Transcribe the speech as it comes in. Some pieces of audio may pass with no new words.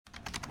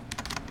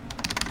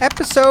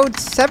Episode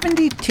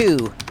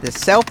 72, The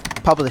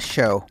Self-Published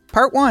Show,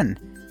 Part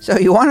 1. So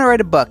you want to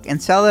write a book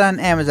and sell it on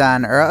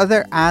Amazon or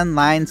other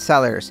online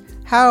sellers.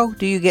 How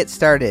do you get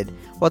started?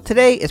 Well,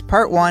 today is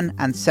Part 1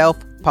 on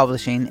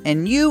self-publishing,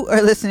 and you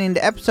are listening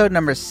to episode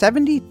number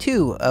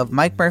 72 of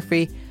Mike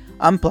Murphy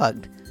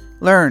Unplugged.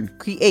 Learn,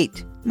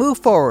 create, move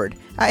forward.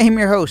 I am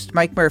your host,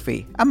 Mike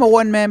Murphy. I'm a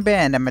one-man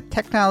band. I'm a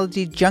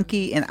technology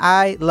junkie, and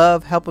I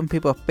love helping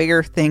people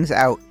figure things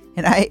out.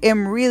 And I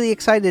am really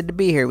excited to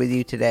be here with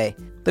you today.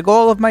 The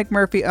goal of Mike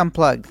Murphy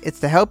Unplugged is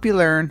to help you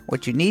learn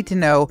what you need to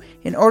know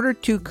in order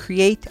to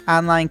create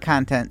online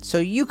content so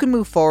you can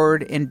move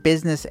forward in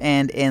business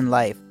and in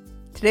life.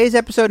 Today's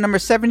episode number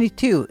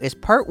 72 is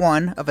part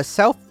 1 of a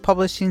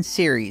self-publishing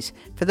series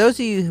for those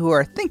of you who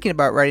are thinking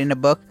about writing a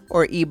book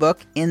or ebook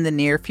in the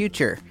near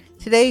future.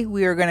 Today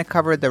we are going to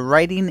cover the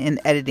writing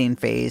and editing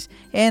phase,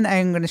 and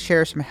I'm going to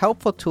share some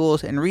helpful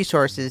tools and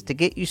resources to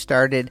get you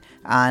started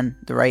on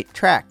the right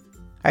track.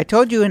 I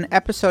told you in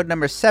episode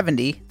number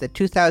 70, the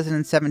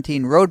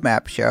 2017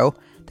 Roadmap Show,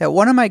 that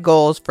one of my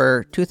goals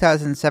for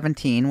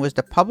 2017 was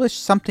to publish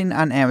something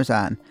on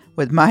Amazon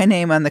with my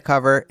name on the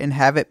cover and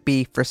have it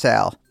be for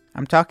sale.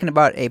 I'm talking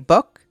about a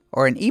book,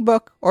 or an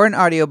ebook, or an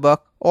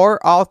audiobook, or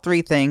all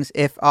three things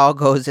if all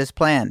goes as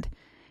planned.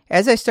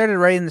 As I started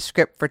writing the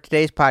script for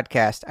today's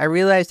podcast, I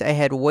realized I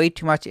had way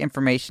too much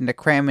information to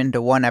cram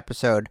into one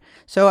episode,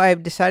 so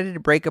I've decided to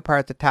break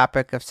apart the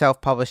topic of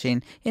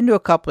self-publishing into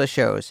a couple of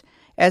shows.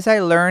 As I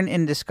learn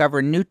and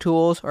discover new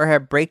tools or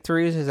have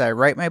breakthroughs as I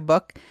write my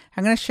book,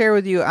 I'm going to share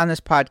with you on this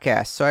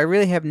podcast. So I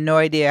really have no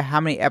idea how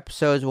many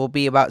episodes will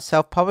be about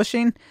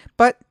self-publishing,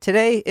 but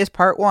today is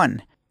part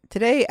 1.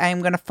 Today I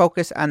am going to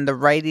focus on the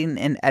writing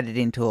and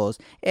editing tools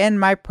and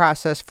my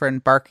process for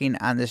embarking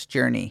on this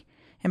journey.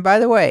 And by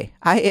the way,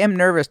 I am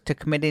nervous to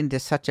committing to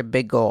such a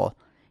big goal.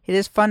 It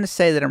is fun to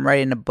say that I'm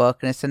writing a book,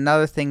 and it's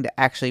another thing to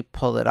actually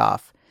pull it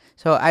off.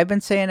 So I've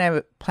been saying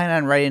I plan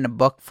on writing a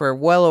book for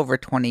well over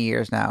 20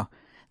 years now.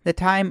 The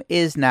time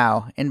is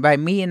now, and by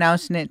me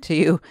announcing it to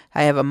you,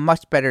 I have a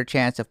much better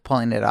chance of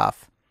pulling it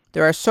off.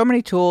 There are so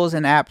many tools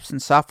and apps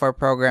and software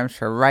programs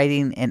for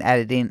writing and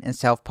editing and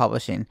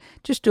self-publishing.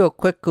 Just do a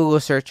quick Google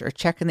search or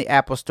check in the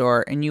Apple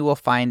Store and you will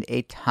find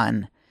a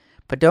ton.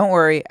 But don't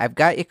worry, I've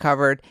got you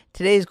covered.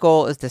 Today's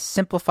goal is to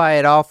simplify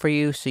it all for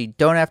you so you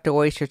don't have to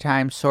waste your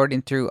time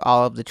sorting through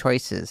all of the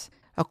choices.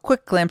 A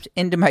quick glimpse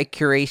into my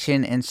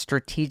curation and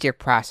strategic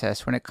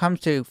process when it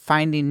comes to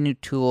finding new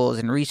tools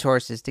and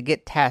resources to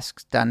get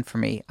tasks done for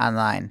me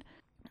online.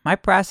 My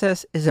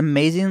process is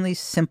amazingly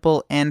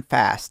simple and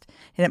fast,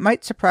 and it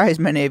might surprise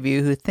many of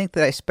you who think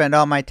that I spend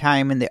all my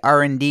time in the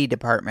R&D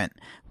department.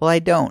 Well, I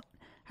don't.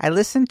 I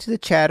listen to the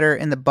chatter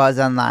and the buzz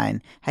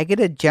online. I get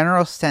a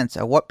general sense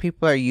of what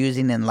people are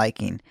using and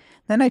liking.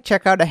 Then I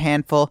check out a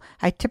handful.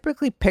 I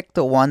typically pick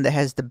the one that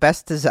has the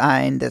best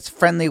design, that's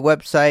friendly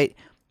website,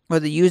 where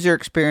the user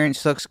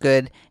experience looks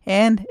good,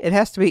 and it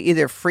has to be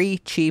either free,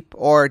 cheap,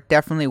 or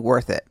definitely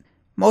worth it.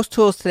 Most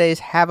tools today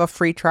have a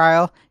free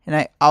trial, and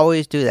I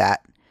always do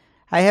that.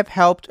 I have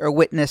helped or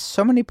witnessed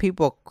so many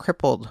people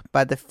crippled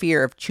by the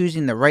fear of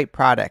choosing the right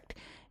product,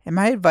 and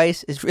my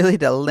advice is really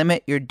to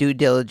limit your due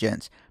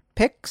diligence.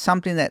 Pick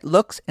something that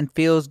looks and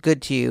feels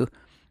good to you,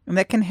 and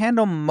that can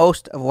handle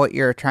most of what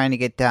you're trying to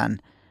get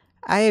done.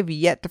 I have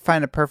yet to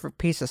find a perfect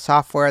piece of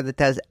software that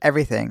does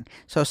everything,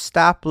 so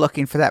stop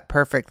looking for that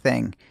perfect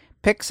thing.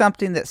 Pick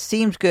something that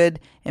seems good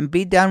and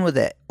be done with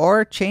it,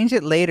 or change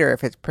it later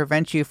if it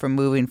prevents you from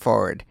moving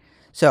forward.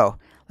 So,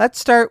 let's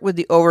start with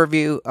the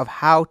overview of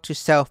how to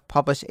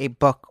self-publish a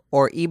book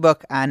or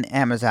ebook on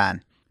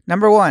Amazon.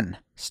 Number 1,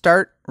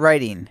 start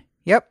writing.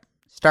 Yep,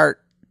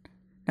 start.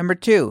 Number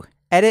 2,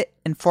 edit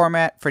and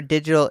format for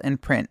digital and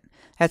print.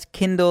 That's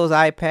Kindles,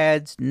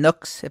 iPads,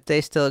 Nooks, if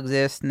they still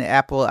exist, and the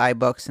Apple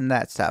iBooks and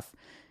that stuff.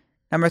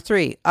 Number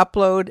 3,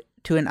 upload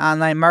to an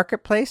online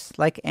marketplace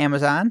like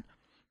Amazon.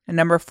 And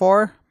number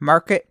 4,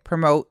 market,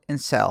 promote, and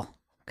sell.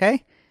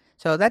 Okay?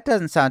 So that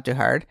doesn't sound too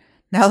hard.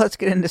 Now let's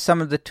get into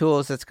some of the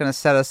tools that's going to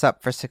set us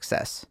up for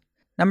success.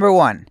 Number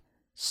 1,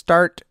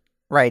 start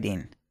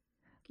writing.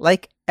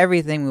 Like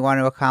everything we want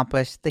to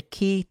accomplish, the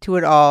key to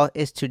it all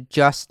is to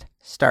just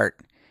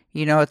start.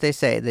 You know what they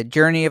say, the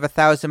journey of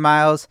 1,000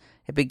 miles,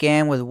 it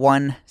began with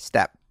one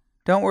step.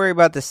 Don't worry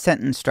about the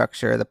sentence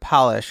structure, the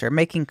polish, or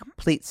making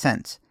complete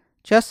sense.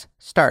 Just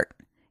start.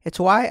 It's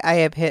why I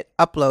have hit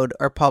upload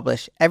or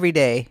publish every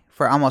day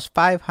for almost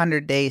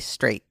 500 days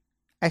straight.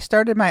 I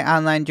started my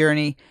online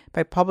journey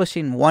by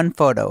publishing one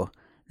photo,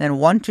 then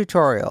one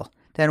tutorial,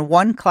 then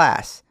one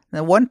class,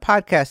 then one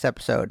podcast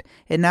episode,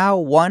 and now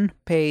one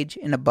page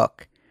in a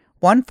book.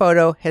 One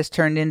photo has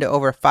turned into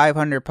over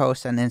 500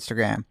 posts on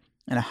Instagram,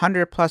 and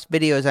 100 plus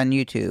videos on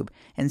YouTube,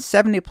 and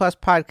 70 plus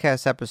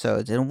podcast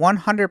episodes, and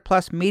 100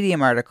 plus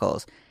Medium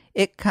articles.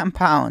 It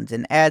compounds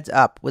and adds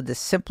up with the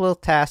simple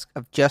task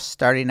of just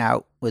starting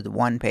out with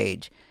one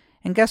page.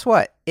 And guess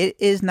what? It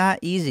is not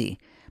easy.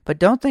 But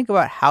don't think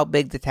about how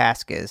big the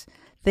task is.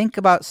 Think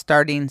about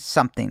starting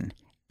something,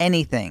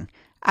 anything.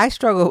 I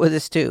struggle with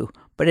this too,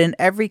 but in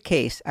every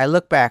case, I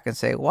look back and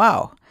say,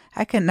 wow,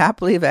 I cannot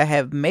believe I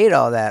have made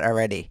all that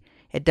already.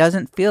 It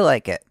doesn't feel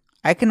like it.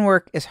 I can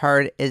work as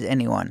hard as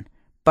anyone,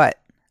 but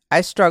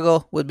I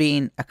struggle with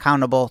being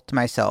accountable to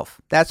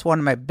myself. That's one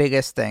of my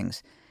biggest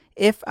things.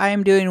 If I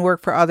am doing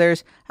work for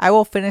others, I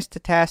will finish the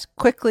task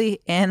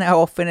quickly and I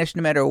will finish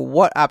no matter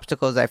what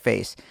obstacles I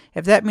face.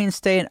 If that means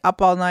staying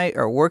up all night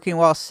or working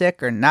while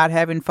sick or not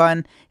having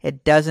fun,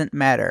 it doesn't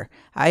matter.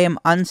 I am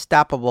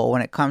unstoppable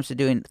when it comes to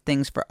doing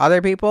things for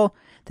other people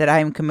that I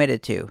am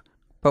committed to.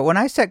 But when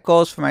I set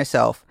goals for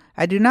myself,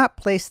 I do not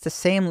place the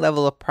same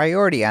level of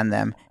priority on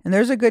them, and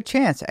there's a good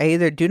chance I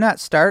either do not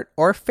start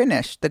or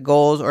finish the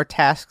goals or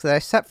tasks that I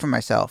set for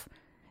myself.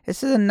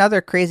 This is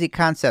another crazy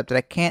concept that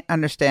I can't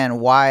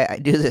understand why I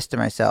do this to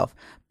myself.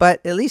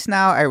 But at least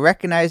now I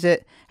recognize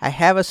it. I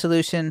have a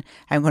solution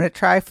I'm going to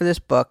try for this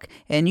book.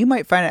 And you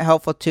might find it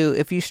helpful too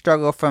if you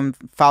struggle from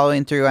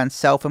following through on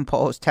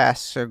self-imposed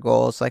tasks or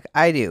goals like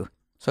I do.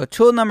 So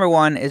tool number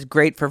 1 is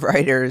great for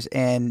writers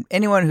and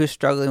anyone who's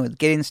struggling with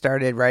getting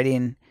started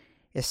writing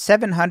is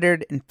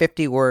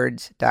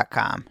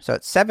 750words.com. So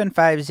it's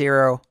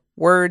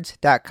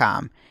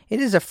 750words.com. It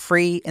is a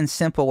free and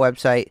simple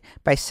website.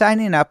 By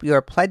signing up, you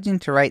are pledging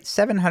to write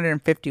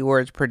 750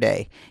 words per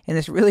day in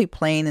this really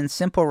plain and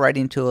simple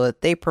writing tool that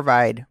they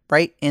provide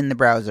right in the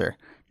browser.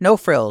 No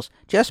frills,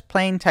 just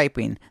plain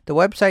typing. The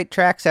website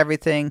tracks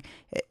everything.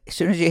 As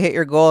soon as you hit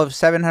your goal of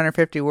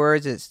 750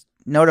 words, it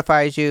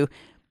notifies you.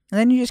 And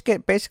then you just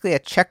get basically a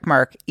check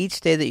mark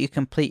each day that you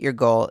complete your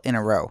goal in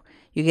a row.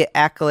 You get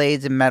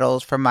accolades and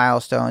medals for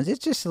milestones.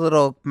 It's just a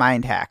little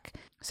mind hack.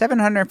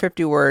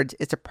 750 words,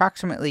 it's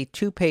approximately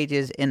 2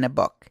 pages in a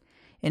book.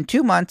 In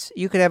 2 months,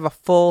 you could have a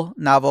full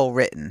novel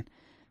written.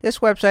 This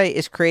website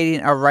is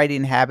creating a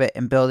writing habit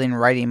and building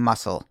writing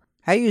muscle.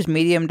 I use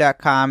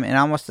Medium.com in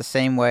almost the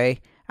same way.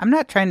 I'm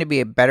not trying to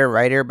be a better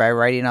writer by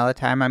writing all the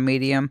time on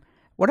Medium.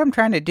 What I'm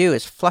trying to do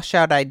is flush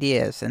out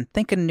ideas and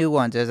think of new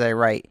ones as I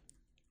write.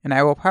 And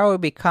I will probably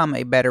become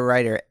a better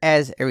writer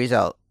as a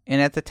result.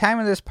 And at the time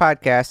of this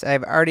podcast,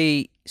 I've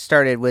already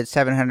started with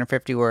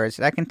 750 words.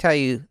 I can tell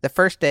you, the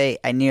first day,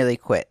 I nearly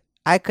quit.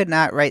 I could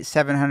not write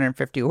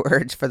 750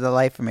 words for the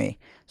life of me.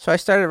 So I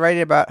started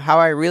writing about how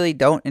I really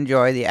don't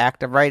enjoy the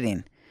act of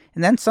writing.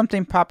 And then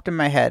something popped in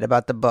my head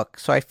about the book,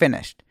 so I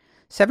finished.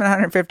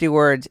 750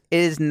 words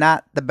is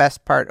not the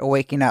best part of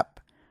waking up.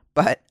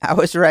 But I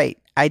was right.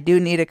 I do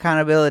need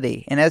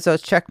accountability. And as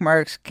those check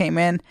marks came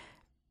in,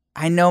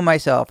 I know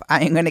myself.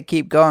 I am going to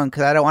keep going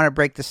because I don't want to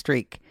break the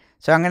streak.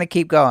 So I'm going to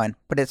keep going,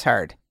 but it's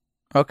hard.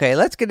 Okay,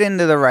 let's get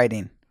into the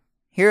writing.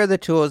 Here are the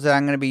tools that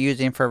I'm going to be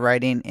using for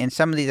writing, and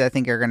some of these I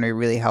think are going to be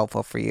really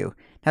helpful for you.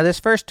 Now, this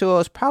first tool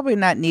is probably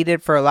not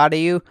needed for a lot of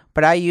you,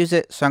 but I use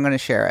it, so I'm going to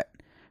share it.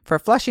 For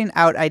flushing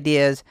out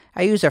ideas,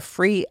 I use a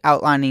free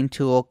outlining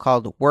tool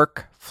called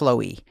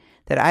Workflowy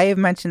that I have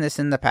mentioned this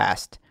in the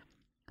past.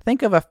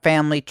 Think of a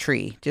family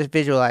tree. Just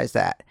visualize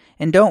that.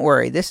 And don't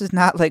worry, this is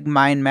not like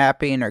mind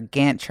mapping or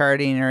Gantt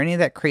charting or any of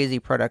that crazy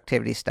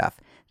productivity stuff.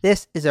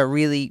 This is a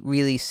really,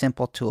 really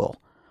simple tool.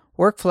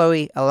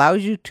 Workflowy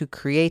allows you to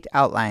create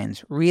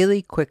outlines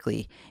really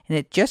quickly, and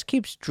it just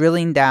keeps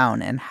drilling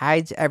down and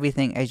hides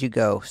everything as you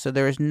go, so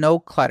there is no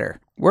clutter.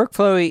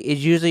 Workflowy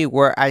is usually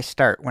where I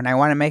start when I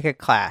want to make a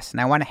class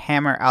and I want to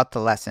hammer out the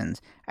lessons.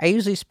 I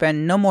usually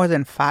spend no more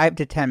than 5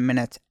 to 10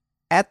 minutes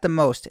at the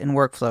most in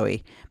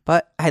Workflowy,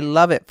 but I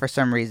love it for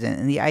some reason,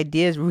 and the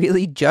ideas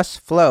really just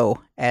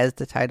flow, as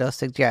the title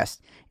suggests.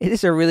 It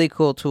is a really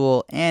cool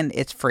tool, and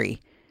it's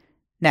free.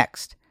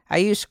 Next, I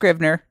use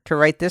Scrivener to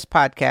write this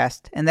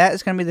podcast, and that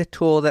is going to be the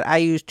tool that I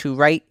use to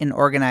write and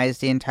organize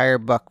the entire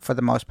book for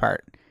the most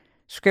part.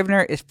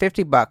 Scrivener is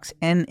 $50,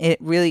 and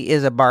it really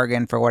is a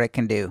bargain for what it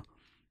can do.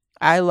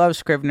 I love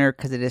Scrivener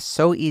because it is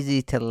so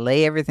easy to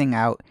lay everything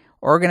out,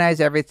 organize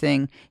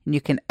everything, and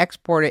you can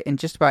export it in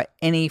just about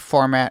any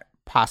format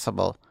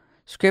possible.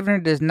 Scrivener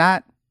does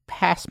not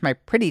pass my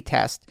pretty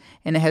test,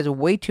 and it has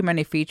way too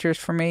many features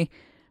for me,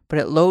 but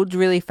it loads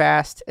really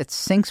fast, it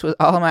syncs with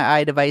all of my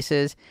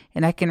iDevices,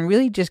 and I can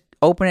really just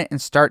open it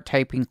and start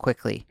typing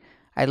quickly.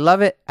 I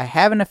love it. I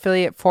have an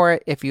affiliate for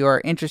it if you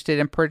are interested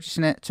in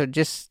purchasing it, so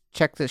just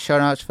check the show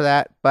notes for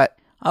that. But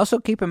also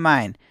keep in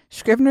mind,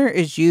 Scrivener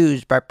is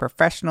used by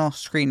professional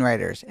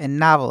screenwriters and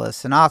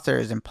novelists and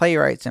authors and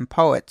playwrights and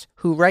poets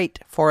who write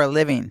for a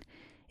living.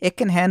 It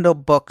can handle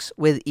books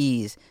with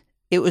ease.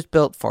 It was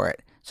built for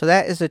it. So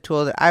that is the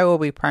tool that I will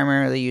be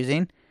primarily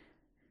using.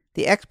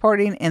 The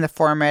exporting and the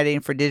formatting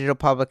for digital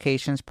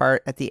publications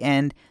part at the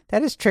end,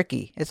 that is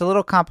tricky. It's a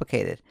little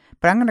complicated,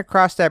 but I'm going to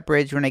cross that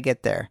bridge when I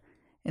get there.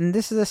 And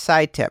this is a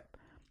side tip.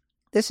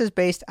 This is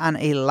based on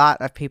a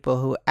lot of people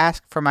who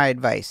ask for my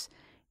advice.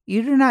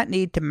 You do not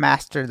need to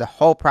master the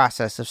whole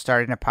process of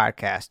starting a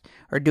podcast,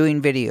 or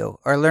doing video,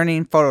 or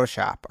learning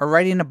Photoshop, or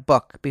writing a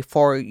book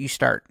before you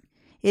start.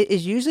 It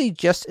is usually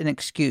just an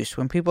excuse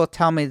when people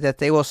tell me that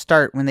they will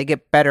start when they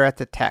get better at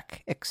the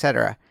tech,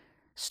 etc.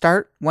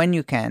 Start when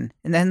you can,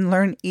 and then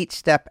learn each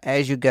step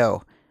as you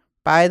go.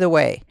 By the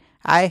way,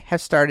 I have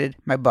started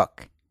my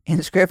book.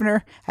 In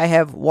Scrivener, I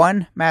have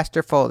one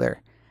master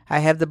folder. I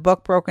have the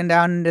book broken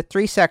down into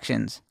 3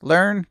 sections: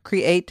 learn,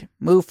 create,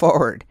 move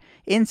forward.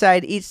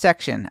 Inside each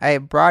section, I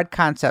have broad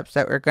concepts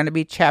that are going to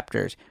be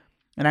chapters,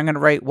 and I'm going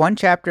to write one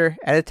chapter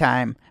at a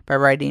time by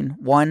writing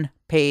one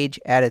page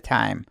at a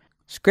time.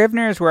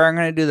 Scrivener is where I'm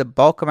going to do the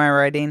bulk of my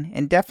writing,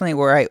 and definitely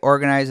where I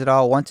organize it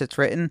all once it's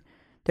written.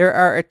 There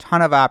are a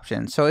ton of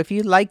options, so if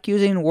you like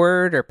using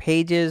Word or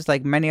Pages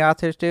like many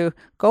authors do,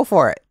 go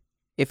for it.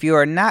 If you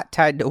are not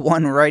tied to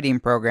one writing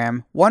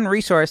program, one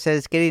resource that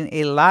is getting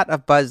a lot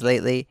of buzz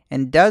lately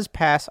and does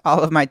pass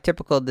all of my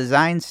typical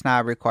design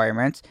snob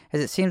requirements,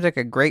 as it seems like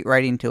a great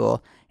writing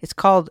tool, it's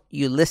called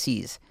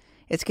Ulysses.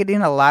 It's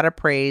getting a lot of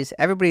praise.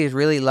 Everybody is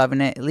really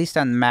loving it, at least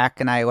on Mac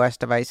and iOS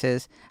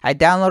devices. I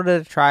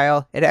downloaded a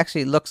trial. It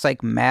actually looks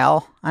like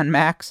Mal on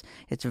Macs.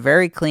 It's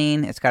very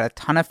clean. It's got a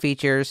ton of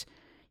features.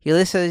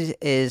 Ulysses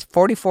is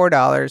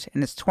 $44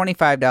 and it's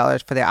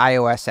 $25 for the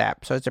iOS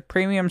app. So it's a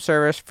premium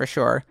service for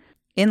sure,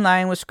 in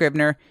line with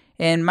Scrivener.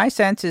 And my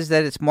sense is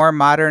that it's more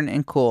modern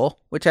and cool,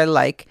 which I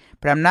like,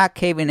 but I'm not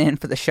caving in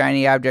for the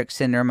shiny object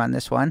syndrome on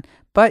this one.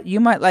 But you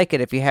might like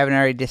it if you haven't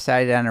already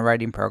decided on a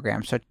writing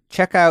program. So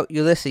check out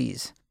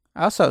Ulysses.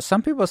 Also,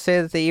 some people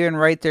say that they even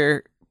write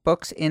their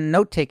books in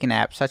note-taking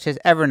apps such as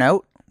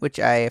Evernote,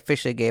 which I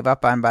officially gave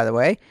up on, by the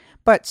way.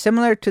 But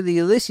similar to the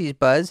Ulysses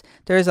buzz,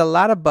 there is a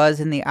lot of buzz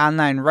in the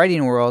online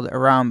writing world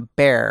around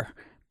Bear.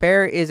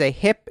 Bear is a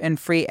hip and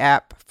free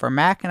app for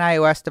Mac and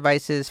iOS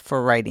devices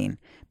for writing.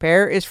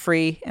 Bear is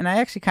free, and I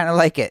actually kind of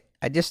like it.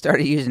 I just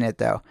started using it,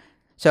 though.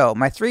 So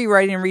my 3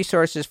 writing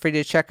resources for you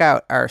to check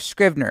out are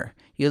Scrivener,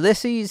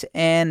 Ulysses,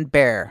 and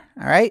Bear.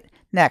 All right?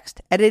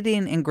 Next,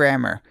 editing and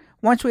grammar.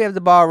 Once we have the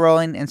ball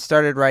rolling and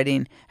started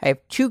writing, I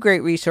have 2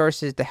 great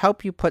resources to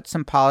help you put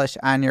some polish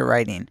on your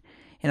writing.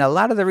 And a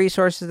lot of the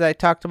resources that I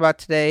talked about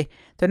today,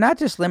 they're not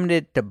just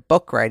limited to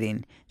book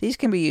writing. These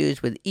can be used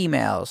with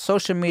emails,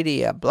 social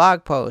media,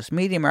 blog posts,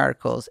 Medium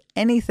articles,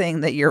 anything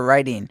that you're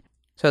writing.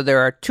 So there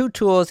are 2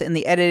 tools in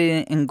the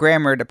editing and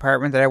grammar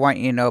department that I want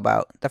you to know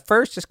about. The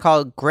first is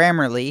called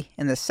Grammarly,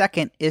 and the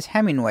second is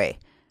Hemingway.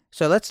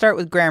 So let's start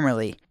with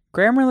Grammarly.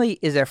 Grammarly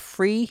is a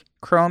free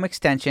Chrome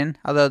extension,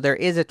 although there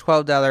is a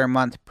 $12 a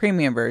month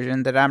premium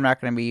version that I'm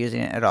not going to be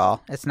using at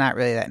all. It's not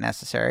really that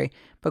necessary.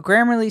 But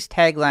Grammarly's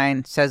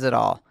tagline says it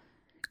all.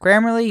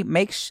 Grammarly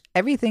makes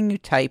everything you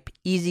type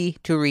easy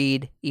to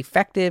read,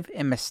 effective,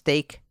 and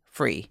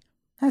mistake-free.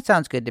 That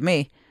sounds good to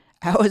me.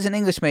 I was an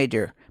English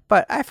major,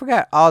 but I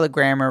forgot all the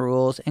grammar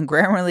rules, and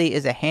Grammarly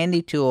is a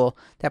handy tool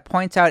that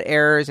points out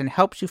errors and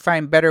helps you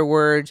find better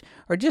words,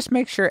 or just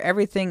make sure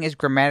everything is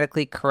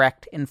grammatically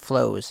correct and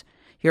flows.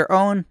 Your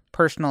own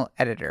personal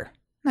editor.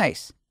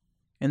 Nice.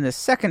 And the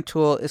second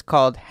tool is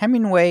called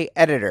Hemingway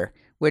Editor,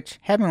 which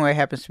Hemingway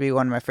happens to be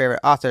one of my favorite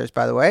authors,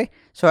 by the way,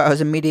 so I was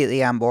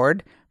immediately on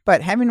board.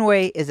 But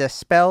Hemingway is a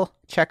spell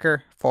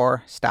checker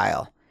for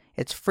style.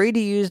 It's free to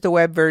use the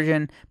web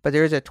version, but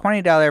there is a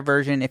 $20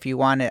 version if you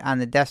want it on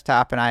the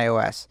desktop and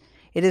iOS.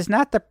 It is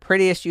not the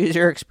prettiest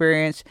user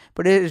experience,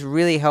 but it is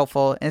really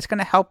helpful, and it's going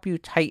to help you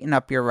tighten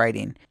up your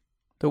writing.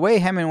 The way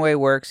Hemingway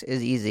works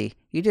is easy.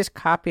 You just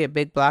copy a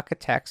big block of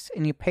text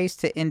and you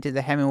paste it into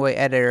the Hemingway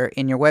editor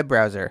in your web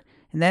browser.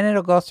 And then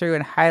it'll go through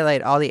and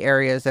highlight all the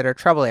areas that are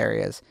trouble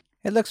areas.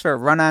 It looks for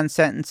run-on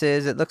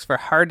sentences, it looks for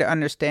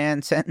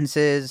hard-to-understand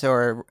sentences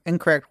or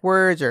incorrect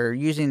words or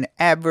using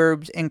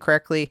adverbs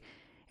incorrectly.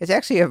 It's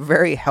actually a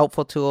very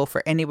helpful tool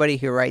for anybody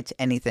who writes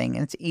anything,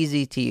 and it's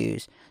easy to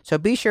use. So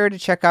be sure to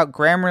check out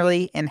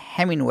Grammarly and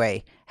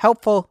Hemingway.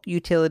 Helpful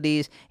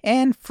utilities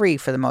and free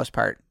for the most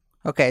part.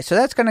 Okay, so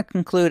that's going to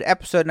conclude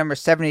episode number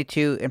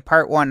 72 in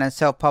part 1 on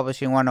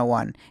Self-Publishing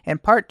 101. In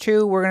part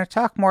 2, we're going to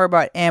talk more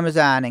about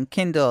Amazon and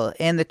Kindle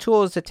and the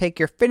tools to take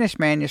your finished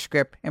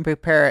manuscript and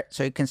prepare it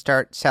so you can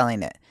start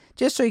selling it,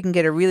 just so you can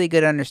get a really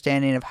good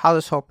understanding of how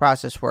this whole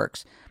process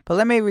works. But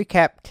let me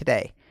recap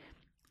today.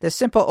 The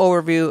simple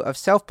overview of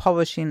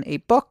self-publishing a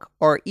book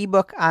or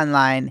ebook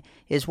online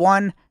is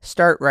 1.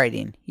 Start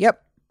writing.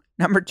 Yep.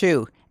 Number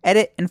 2.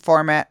 Edit and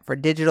format for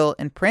digital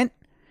and print.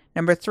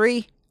 Number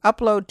 3.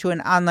 Upload to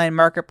an online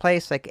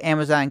marketplace like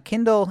Amazon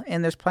Kindle,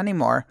 and there's plenty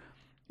more.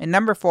 And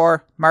number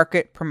 4,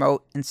 market,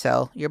 promote, and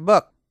sell your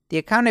book. The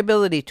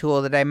accountability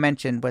tool that I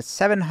mentioned was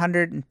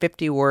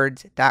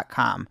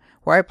 750words.com,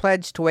 where I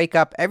pledged to wake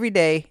up every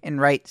day and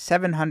write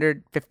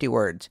 750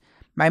 words.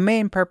 My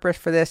main purpose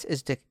for this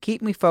is to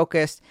keep me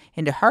focused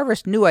and to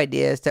harvest new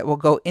ideas that will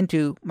go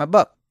into my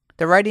book.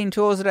 The writing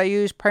tools that I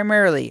use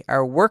primarily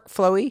are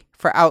Workflowy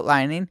for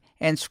outlining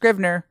and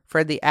Scrivener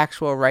for the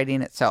actual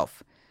writing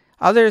itself.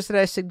 Others that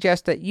I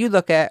suggest that you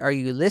look at are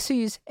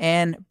Ulysses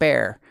and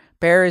Bear.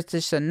 Bear is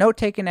just a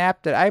note-taking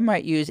app that I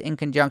might use in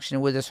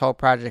conjunction with this whole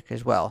project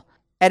as well.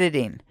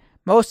 Editing.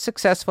 Most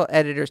successful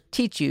editors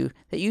teach you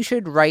that you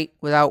should write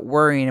without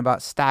worrying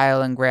about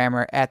style and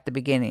grammar at the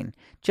beginning.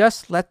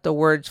 Just let the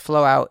words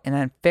flow out and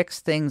then fix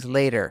things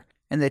later.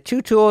 And the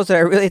 2 tools that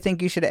I really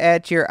think you should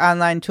add to your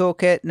online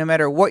toolkit, no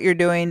matter what you're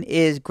doing,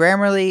 is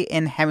Grammarly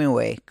and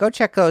Hemingway. Go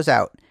check those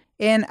out.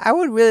 And I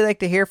would really like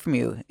to hear from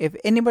you. If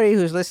anybody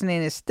who's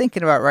listening is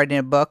thinking about writing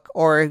a book,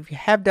 or if you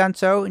have done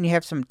so and you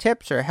have some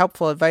tips or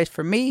helpful advice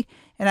for me,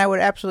 and I would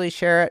absolutely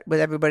share it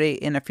with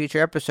everybody in a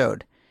future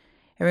episode.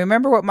 And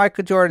remember what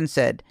Michael Jordan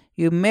said,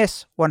 you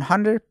miss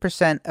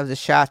 100% of the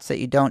shots that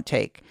you don't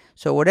take.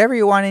 So whatever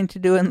you're wanting to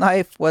do in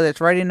life, whether it's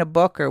writing a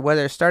book or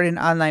whether it's starting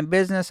an online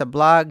business, a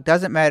blog,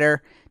 doesn't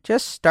matter.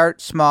 Just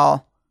start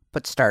small,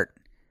 but start.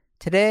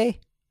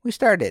 Today, we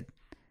started.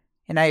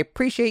 And I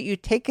appreciate you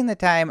taking the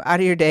time out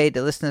of your day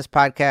to listen to this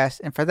podcast.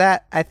 And for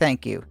that, I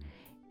thank you.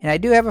 And I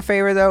do have a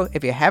favor though,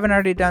 if you haven't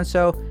already done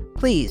so,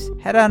 please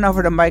head on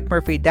over to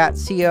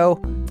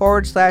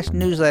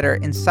mikemurphy.co/newsletter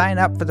and sign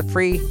up for the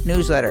free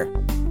newsletter.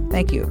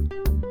 Thank you.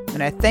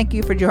 And I thank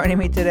you for joining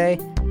me today.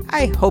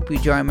 I hope you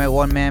join my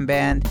one-man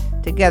band.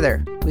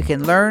 Together, we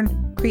can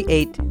learn,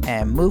 create,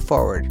 and move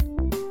forward.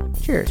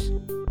 Cheers.